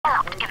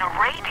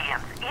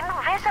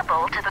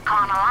invisible to the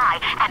carnal eye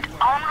and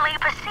only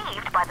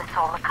perceived by the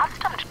soul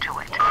accustomed to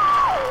it.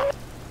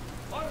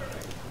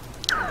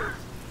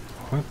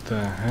 What the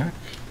heck?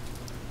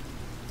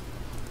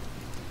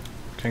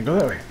 Can't go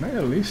that way. Not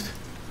yet, at least.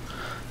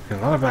 A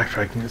lot of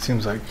backtracking, it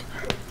seems like.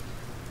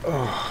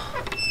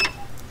 Oh.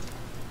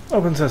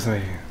 Open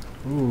sesame.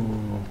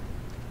 Ooh.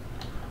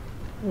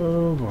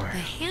 Oh boy.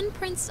 The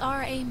handprints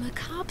are a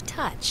macabre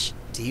touch.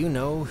 Do you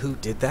know who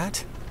did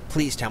that?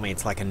 Please tell me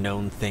it's like a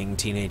known thing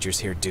teenagers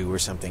here do or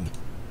something.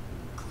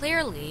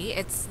 Clearly,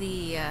 it's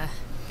the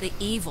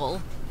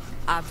evil,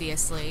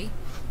 obviously.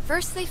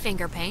 First they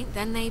finger paint,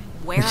 then they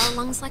wear our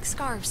lungs like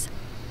scarves.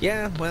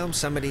 Yeah, well,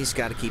 somebody's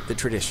got to keep the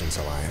traditions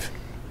alive.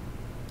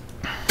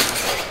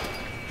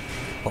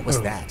 What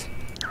was that?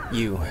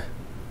 You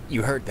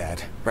heard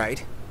that,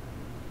 right?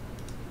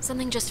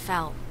 Something just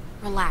fell.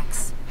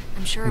 Relax.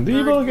 I'm sure a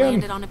Evil bird again.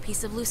 landed on a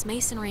piece of loose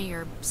masonry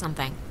or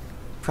something.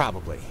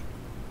 Probably.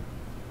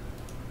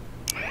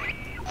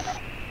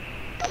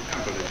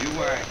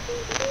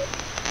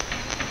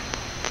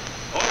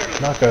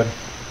 Not good.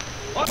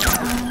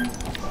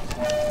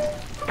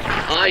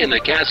 High in the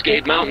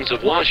Cascade Mountains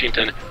of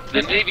Washington,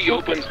 the Navy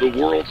opens the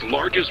world's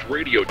largest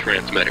radio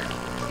transmitter.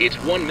 Its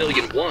 1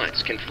 million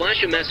watts can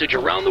flash a message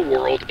around the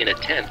world in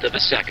 1/10 of a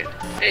second.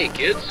 Hey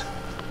kids,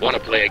 wanna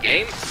play a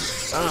game?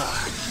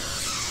 Oh.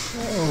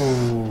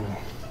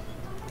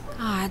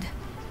 God,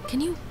 can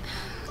you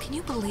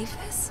believe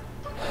this?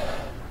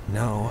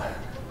 No,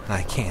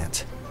 I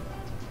can't.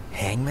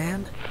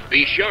 Hangman?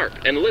 Be sharp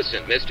and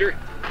listen, mister.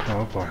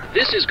 Oh boy.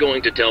 This is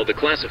going to tell the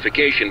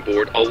classification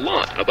board a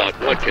lot about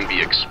what can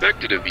be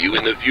expected of you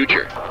in the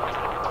future.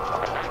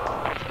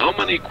 How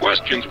many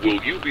questions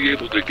will you be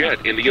able to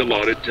get in the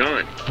allotted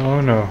time? Oh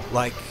no.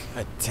 Like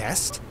a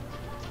test?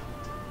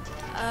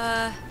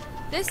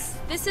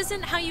 This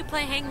isn't how you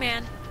play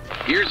Hangman.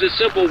 Here's a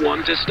simple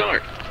one to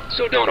start,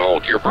 so don't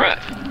hold your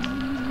breath.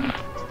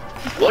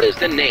 What is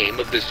the name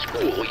of the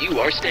school you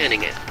are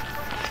standing in?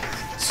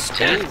 School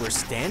 10. we're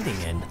standing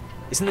in.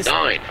 Isn't this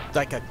 9.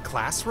 like a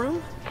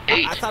classroom?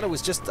 8. I thought it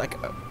was just like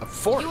a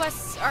fort.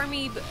 U.S.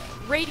 Army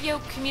Radio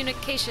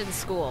Communications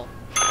School.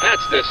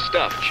 That's the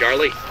stuff,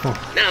 Charlie.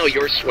 Now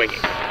you're swinging.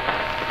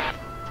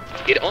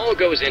 It all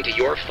goes into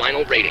your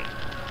final rating.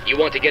 You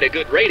want to get a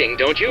good rating,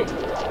 don't you?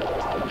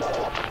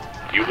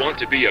 You want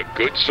to be a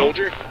good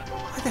soldier?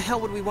 Why the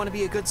hell would we want to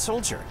be a good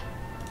soldier?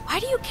 Why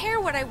do you care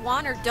what I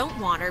want or don't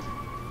want or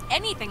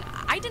anything?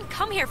 I didn't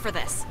come here for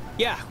this.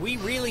 Yeah, we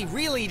really,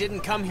 really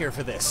didn't come here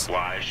for this.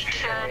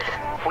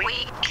 Should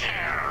we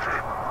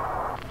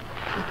care?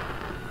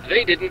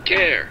 They didn't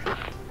care.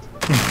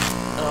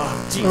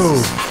 Oh,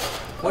 Jesus.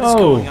 What is Oh.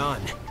 going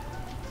on?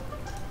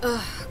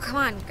 Ugh, come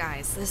on,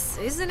 guys. This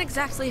isn't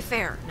exactly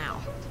fair now.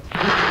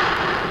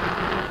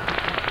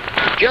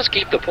 Just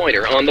keep the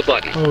pointer on the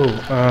button.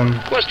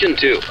 Oh, Question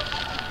 2.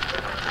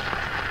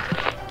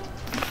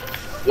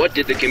 What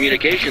did the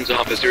communications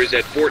officers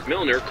at Fort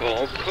Milner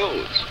call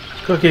codes?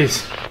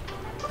 cookies.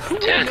 Who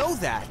would 10. know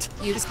that?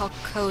 You just call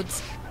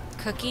codes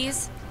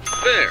cookies?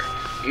 There.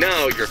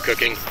 Now you're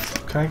cooking.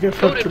 Can I get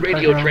Coded flipped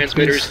radio background,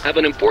 transmitters please? have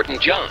an important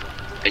job,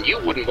 and you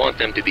wouldn't want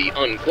them to be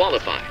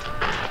unqualified.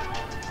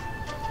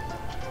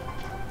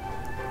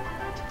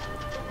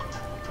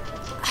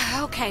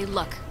 Okay,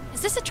 look.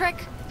 Is this a trick?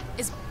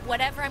 Is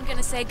whatever I'm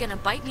gonna say gonna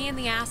bite me in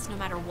the ass no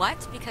matter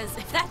what? Because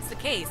if that's the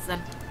case,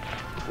 then...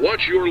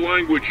 Watch your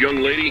language, young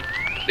lady.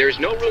 There's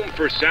no room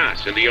for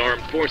sass in the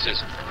armed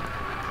forces.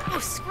 Oh,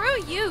 screw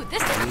you!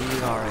 This is...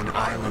 We are an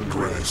island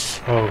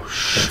race, Oh, and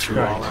through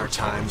all our shit.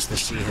 times the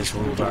sea has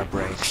ruled our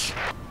breaks.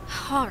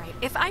 Alright,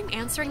 if I'm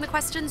answering the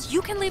questions,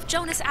 you can leave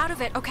Jonas out of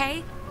it,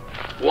 okay?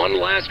 One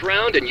last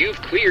round and you've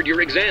cleared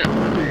your exam.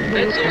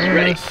 Pencils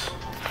ready. Yes.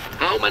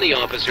 How many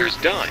officers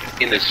died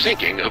in the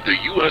sinking of the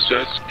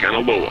USS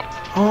Kanaloa?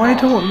 Oh, I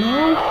don't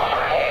know.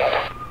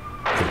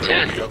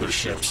 Compared 10. to other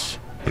ships,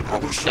 and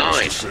other ships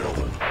 9. to sail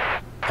them.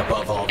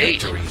 Above all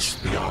 8. victories,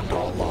 beyond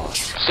all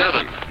loss.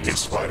 7. In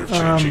spite of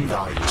changing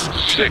values in a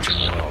 6.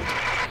 changing world.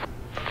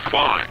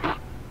 5.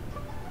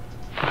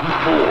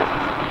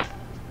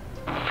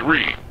 4.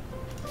 3.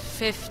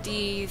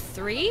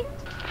 53?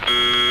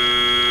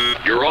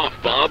 You're off,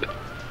 Bob.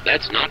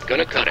 That's not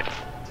gonna cut it.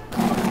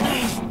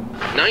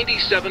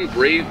 97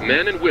 brave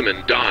men and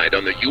women died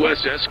on the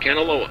USS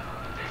Kanaloa.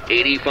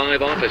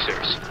 85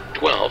 officers,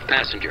 12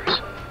 passengers.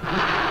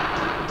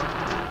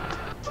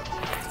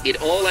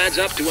 It all adds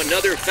up to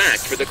another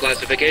fact for the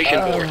classification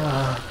board.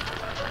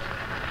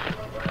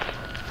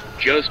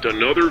 Just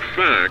another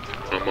fact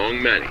among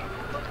many.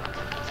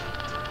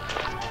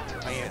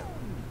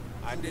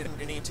 I didn't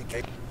need to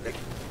get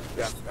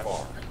that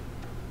far.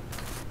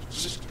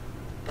 Just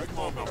make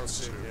mom out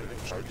this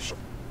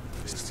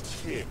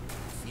kid.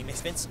 You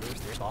miss Vince,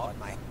 there's ball in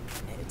my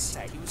head's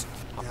use.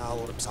 Now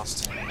I'm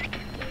exhausted.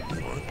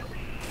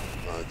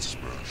 I'd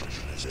smash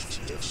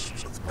yes.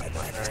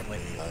 Apparently,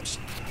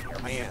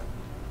 I am.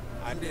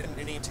 I didn't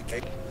need to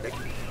get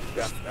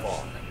that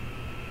far.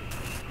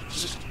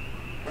 Just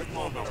make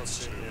mom out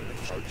this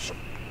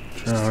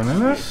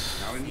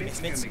Jonas? You miss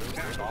Vince,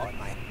 there's ball in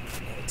my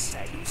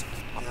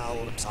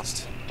I'll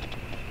toast.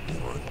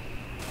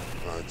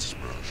 I'd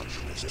smash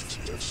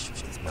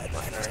It's my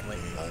apparently.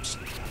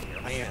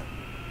 Here I am.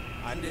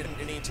 I didn't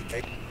need to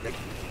get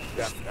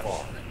that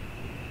far.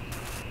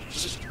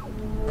 Just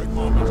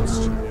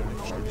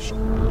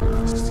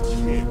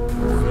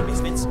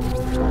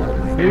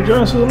Hey,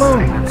 Jonas is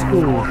alone.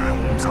 Ooh.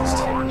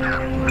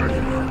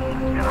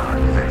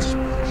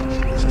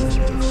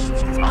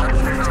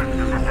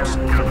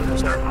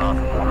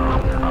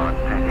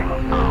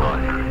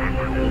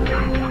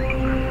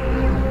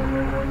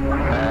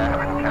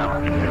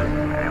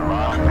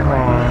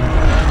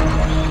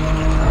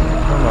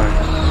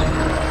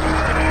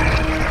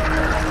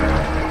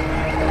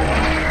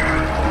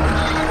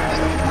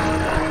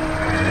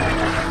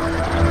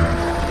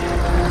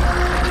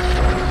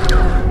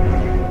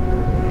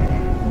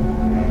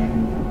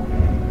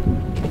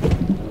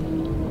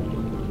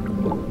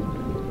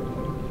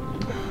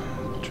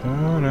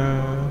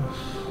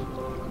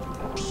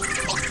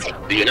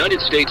 The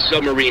United States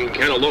submarine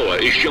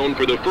Kanaloa is shown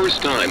for the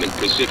first time in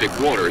Pacific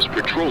waters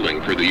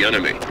patrolling for the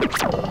enemy.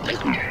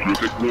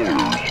 Pacific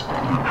waters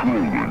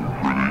patrolling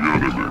for the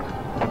enemy.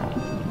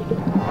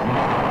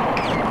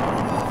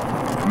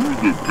 Through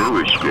the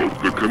periscope,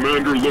 the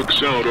commander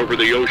looks out over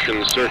the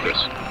ocean's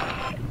surface.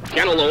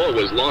 Kanaloa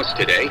was lost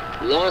today,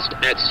 lost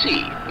at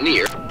sea,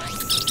 near...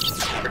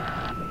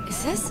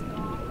 Is this...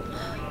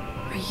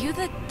 Are you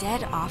the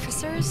dead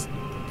officers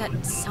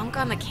that sunk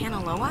on the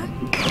Kanaloa?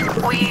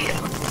 We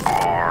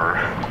are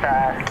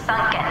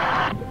sunken.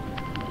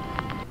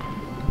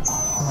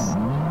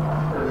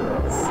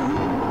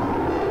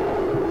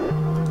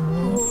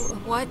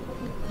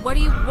 What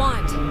do you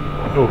want?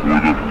 Oh. For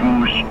the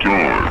first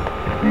time.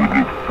 For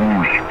the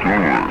first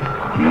time.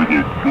 For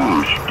the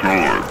first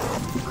time.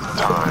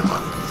 Time.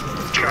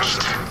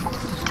 Just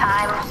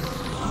time.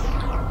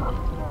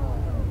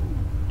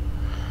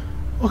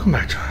 Welcome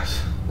back, Jonas.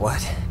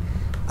 What?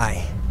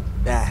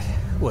 That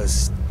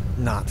was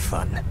not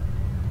fun.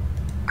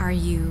 Are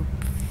you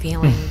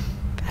feeling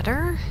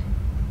better?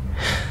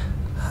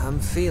 I'm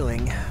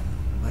feeling.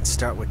 Let's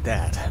start with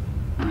that.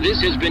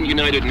 This has been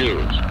United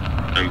News,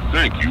 and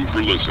thank you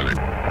for listening.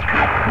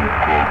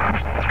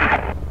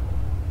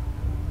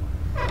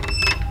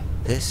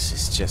 This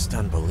is just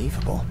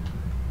unbelievable.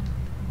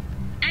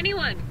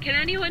 Can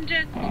anyone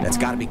just... That's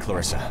gotta be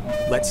Clarissa.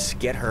 Let's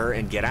get her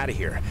and get out of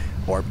here.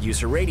 Or use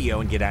her radio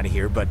and get out of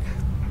here, but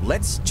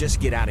let's just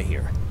get out of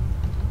here.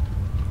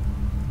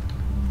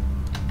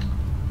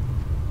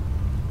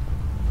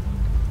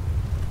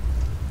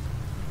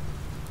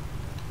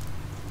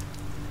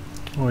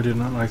 Oh, I did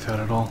not like that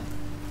at all.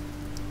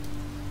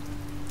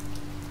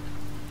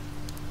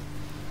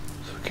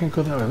 So we can't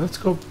go that way. Let's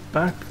go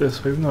back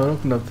this way, even though it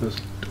opened up this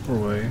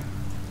doorway.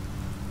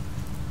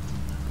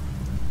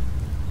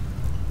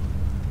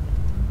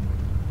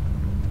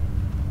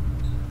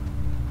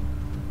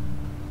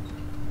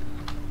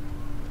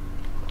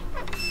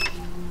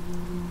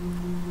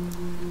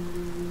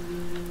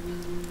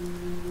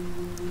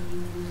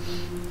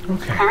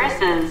 Okay.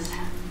 Clarissa's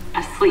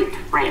asleep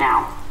right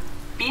now.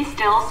 Be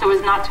still so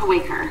as not to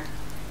wake her.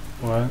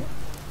 What?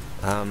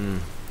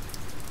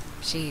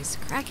 She's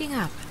cracking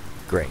up.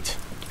 Great.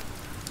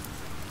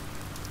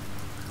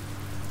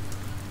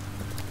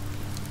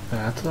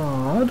 That's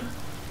odd.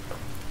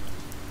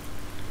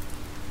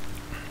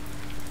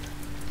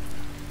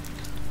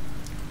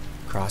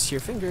 Cross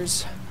your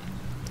fingers.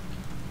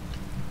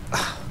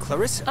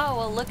 Clarissa. Oh,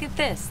 well, look at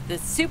this. The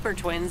Super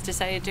Twins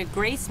decided to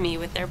grace me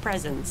with their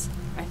presence.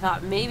 I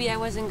thought maybe I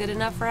wasn't good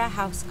enough for a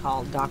house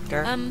call,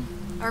 Doctor.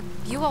 Are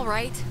you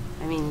alright?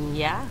 I mean,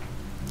 yeah.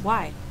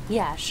 Why?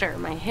 Yeah, sure,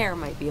 my hair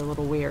might be a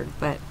little weird,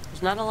 but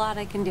there's not a lot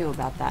I can do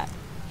about that.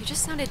 You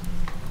just sounded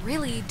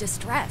really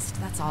distressed,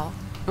 that's all.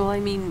 Well, I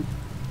mean,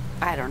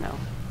 I don't know.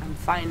 I'm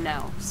fine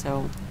now,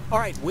 so...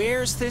 Alright,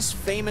 where's this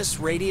famous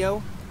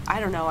radio? I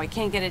don't know, I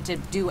can't get it to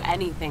do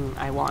anything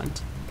I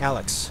want.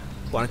 Alex,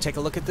 want to take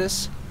a look at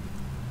this?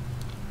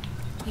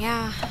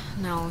 Yeah,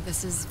 no,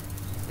 this is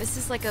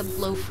like a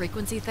low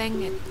frequency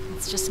thing.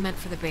 It's just meant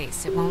for the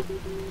base. It won't...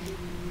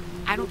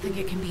 I don't think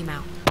it can beam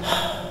out.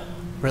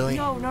 Really?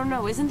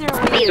 No, isn't there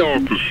a way... The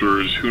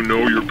officers who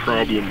know your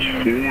problems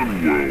full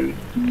and well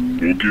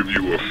will give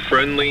you a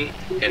friendly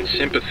and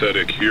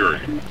sympathetic hearing.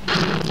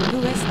 Who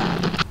is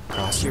that?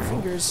 Cross your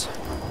fingers.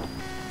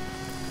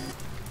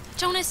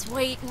 Jonas,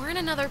 wait. We're in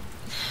another...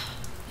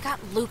 We got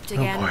looped Oh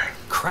again. boy.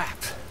 Crap.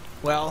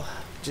 Well,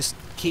 just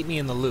keep me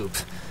in the loop.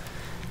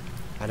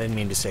 I didn't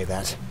mean to say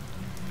that.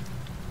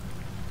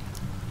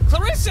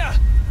 Clarissa!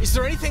 Is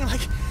there anything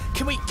like...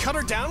 Can we cut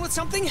her down with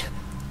something?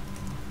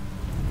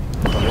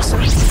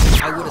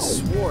 Clarissa? I would have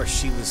swore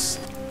she was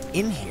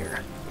in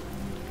here.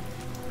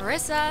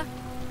 Marissa!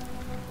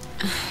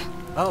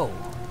 Oh,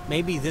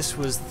 maybe this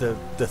was the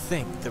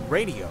thing, the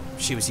radio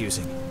she was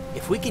using.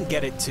 If we can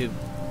get it to...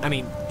 I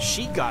mean,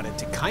 she got it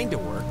to kind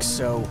of work,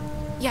 so...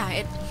 Yeah,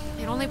 it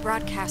only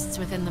broadcasts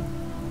within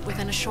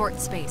a short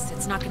space.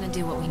 It's not gonna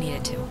do what we need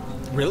it to.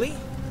 Really?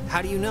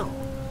 How do you know?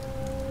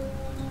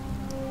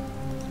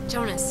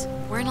 Jonas,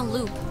 we're in a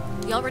loop.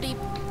 We already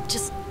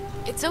just...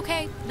 It's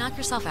okay. Knock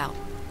yourself out.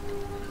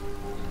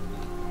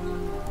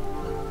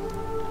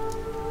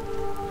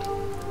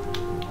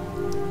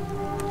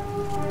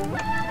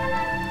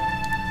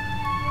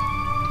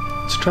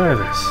 Let's try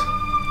this.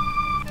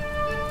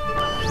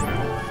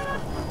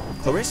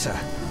 Clarissa.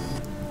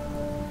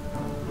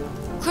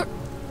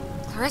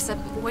 Clarissa,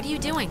 what are you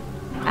doing?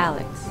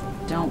 Alex,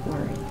 don't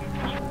worry.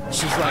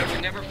 She's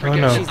like, Never Oh, forget,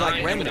 no. She's like I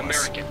am Ren an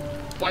was. American,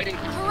 fighting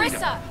for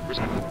Clarissa!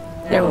 freedom.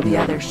 There will be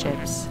other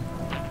ships.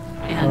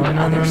 And Oh,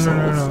 no, other no, no, souls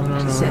no, no,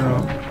 to no, sail.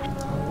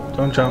 no.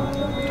 Don't jump.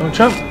 Don't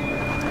jump!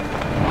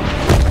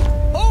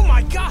 oh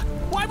my god!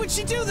 Why would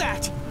she do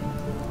that?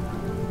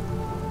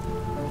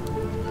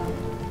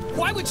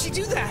 Why would she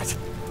do that?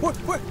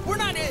 We're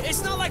not,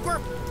 it's not like we're...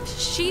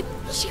 She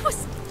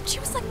was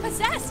like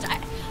possessed. I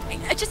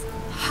just,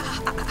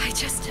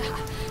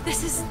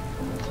 this is...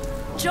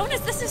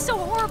 Jonas, this is so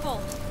horrible.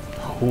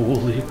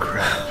 Holy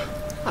crap.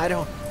 I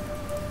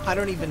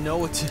don't even know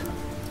what to...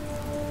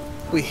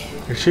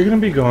 Is she gonna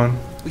be gone?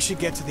 We should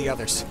get to the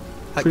others.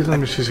 Please tell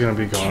me she's gonna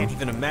be Can't gone.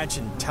 even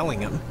imagine telling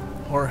them.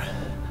 Or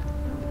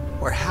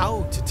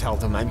how to tell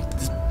them. I mean...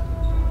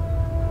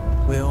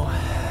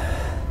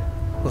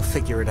 We'll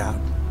figure it out.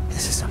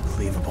 This is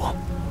unbelievable.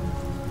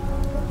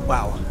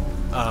 Wow.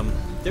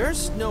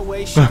 There's no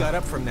way she got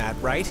up from that,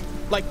 right?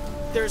 Like,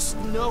 there's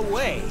no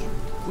way.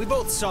 We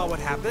both saw what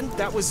happened.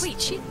 That was... Wait,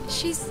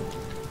 she's...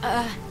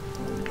 I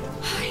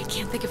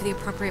can't think of the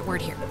appropriate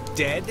word here.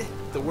 Dead?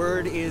 The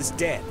word is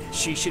dead.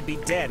 She should be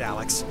dead,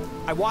 Alex.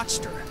 I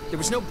watched her. There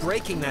was no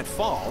breaking that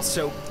fall,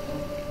 so...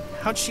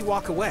 How'd she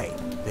walk away?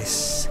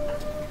 This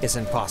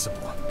isn't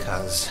possible,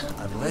 cause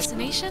unless...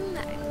 Hallucination?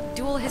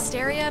 Dual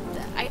hysteria?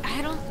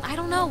 I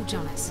don't know,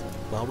 Jonas.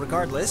 Well,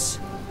 regardless...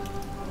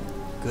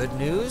 Good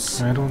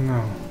news? I don't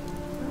know.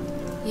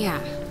 Yeah,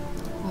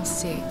 we'll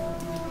see.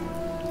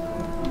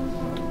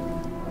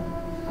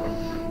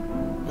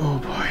 Oh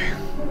boy.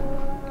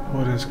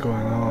 What is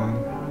going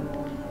on?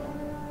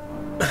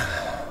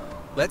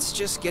 Let's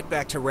just get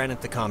back to Ren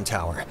at the comm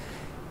tower.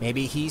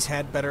 Maybe he's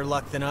had better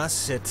luck than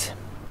us at... So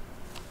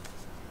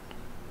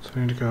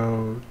we need to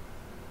go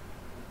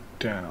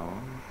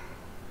down.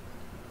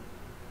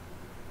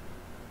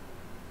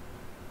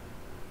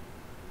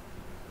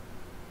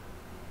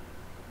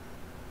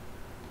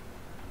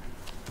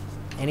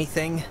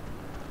 Anything?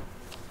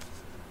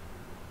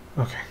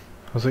 Okay.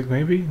 I was like,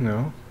 maybe?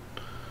 No.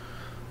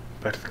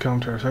 Back to the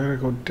comm tower. So I gotta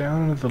go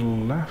down to the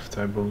left,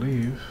 I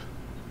believe.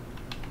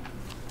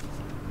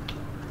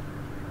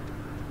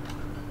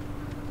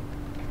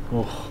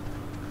 Oh,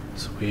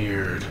 it's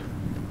weird.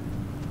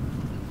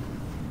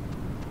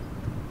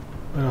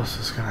 What else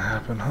is gonna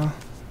happen, huh?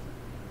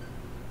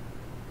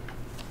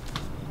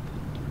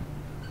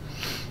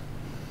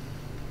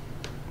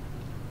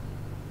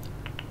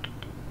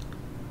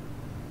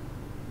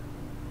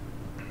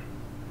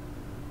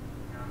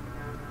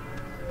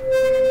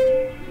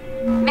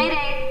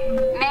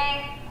 Mayday!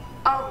 May!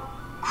 Oh,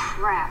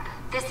 crap.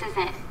 This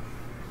isn't...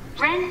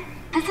 Ren,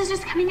 this is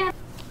just coming out...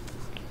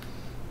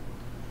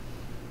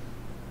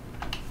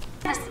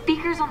 The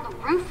speakers on the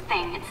roof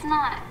thing, it's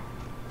not...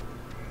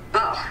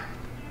 Ugh.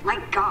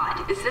 My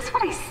god, is this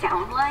what I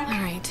sound like?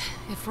 Alright,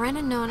 if Ren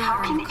and Nona How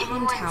are in the can comm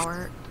anyone-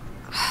 tower...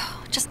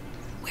 Just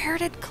where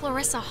did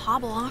Clarissa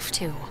hobble off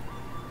to?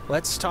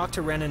 Let's talk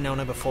to Ren and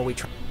Nona before we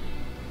try...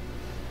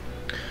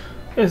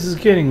 This is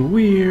getting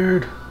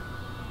weird.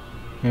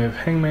 You have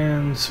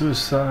Hangman,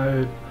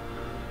 Suicide,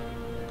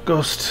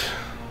 Ghost,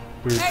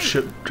 weird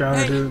ship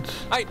drowning dudes.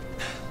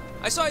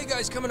 I saw you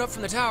guys coming up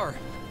from the tower.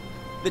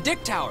 The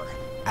Dick Tower.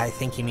 I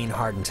think you mean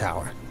Harden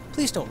Tower.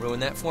 Please don't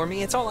ruin that for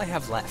me. It's all I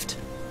have left.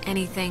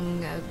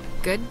 Anything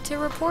good to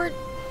report?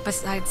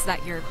 Besides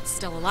that you're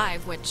still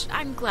alive, which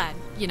I'm glad,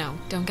 you know,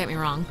 don't get me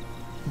wrong.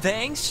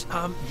 Thanks.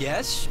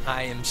 Yes,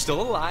 I am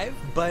still alive,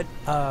 but,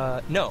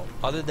 no.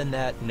 Other than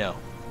that, no.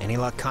 Any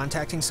luck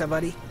contacting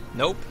somebody?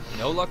 Nope,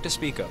 no luck to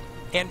speak of.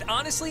 And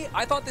honestly,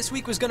 I thought this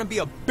week was gonna be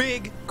a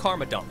big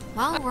karma dump.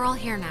 Well, we're all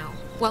here now.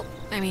 Well,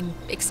 I mean,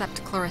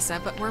 except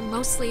Clarissa, but we're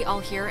mostly all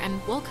here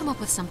and we'll come up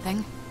with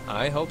something.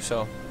 I hope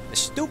so. The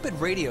stupid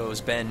radio's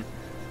been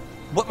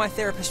what my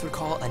therapist would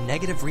call a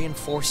negative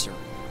reinforcer.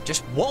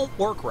 Just won't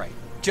work right.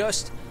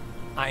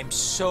 I'm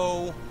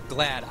so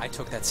glad I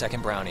took that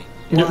second brownie.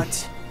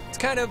 What? It's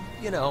kind of,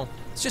 you know,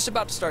 it's just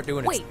about to start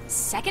doing Wait,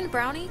 second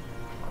brownie?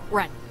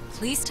 Ren,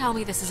 please tell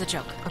me this is a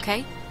joke,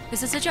 okay?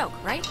 This is a joke,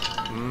 right?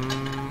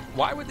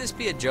 Why would this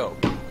be a joke?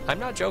 I'm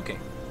not joking.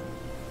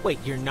 Wait,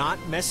 you're not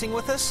messing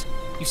with us?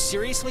 You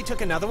seriously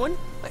took another one?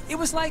 It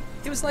was like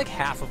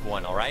half of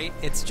one, all right?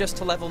 It's just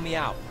to level me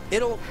out.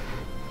 It'll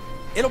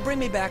bring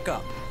me back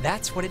up.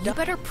 That's what it You does.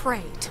 better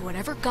pray to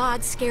whatever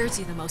god scares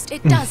you the most.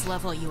 It does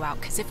level you out,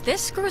 because if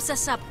this screws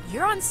us up,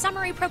 you're on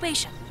summary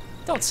probation.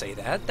 Don't say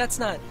that. That's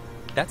not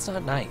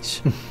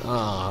nice.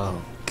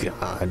 Oh,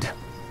 God.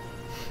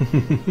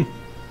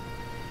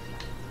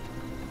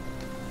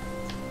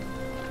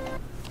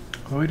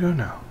 What are we doing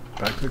now?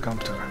 Back to the comm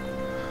tower.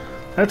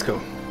 Let's go.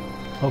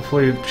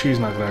 Hopefully she's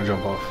not gonna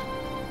jump off.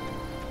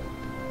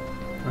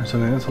 Or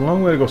something. That's a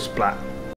long way to go splat.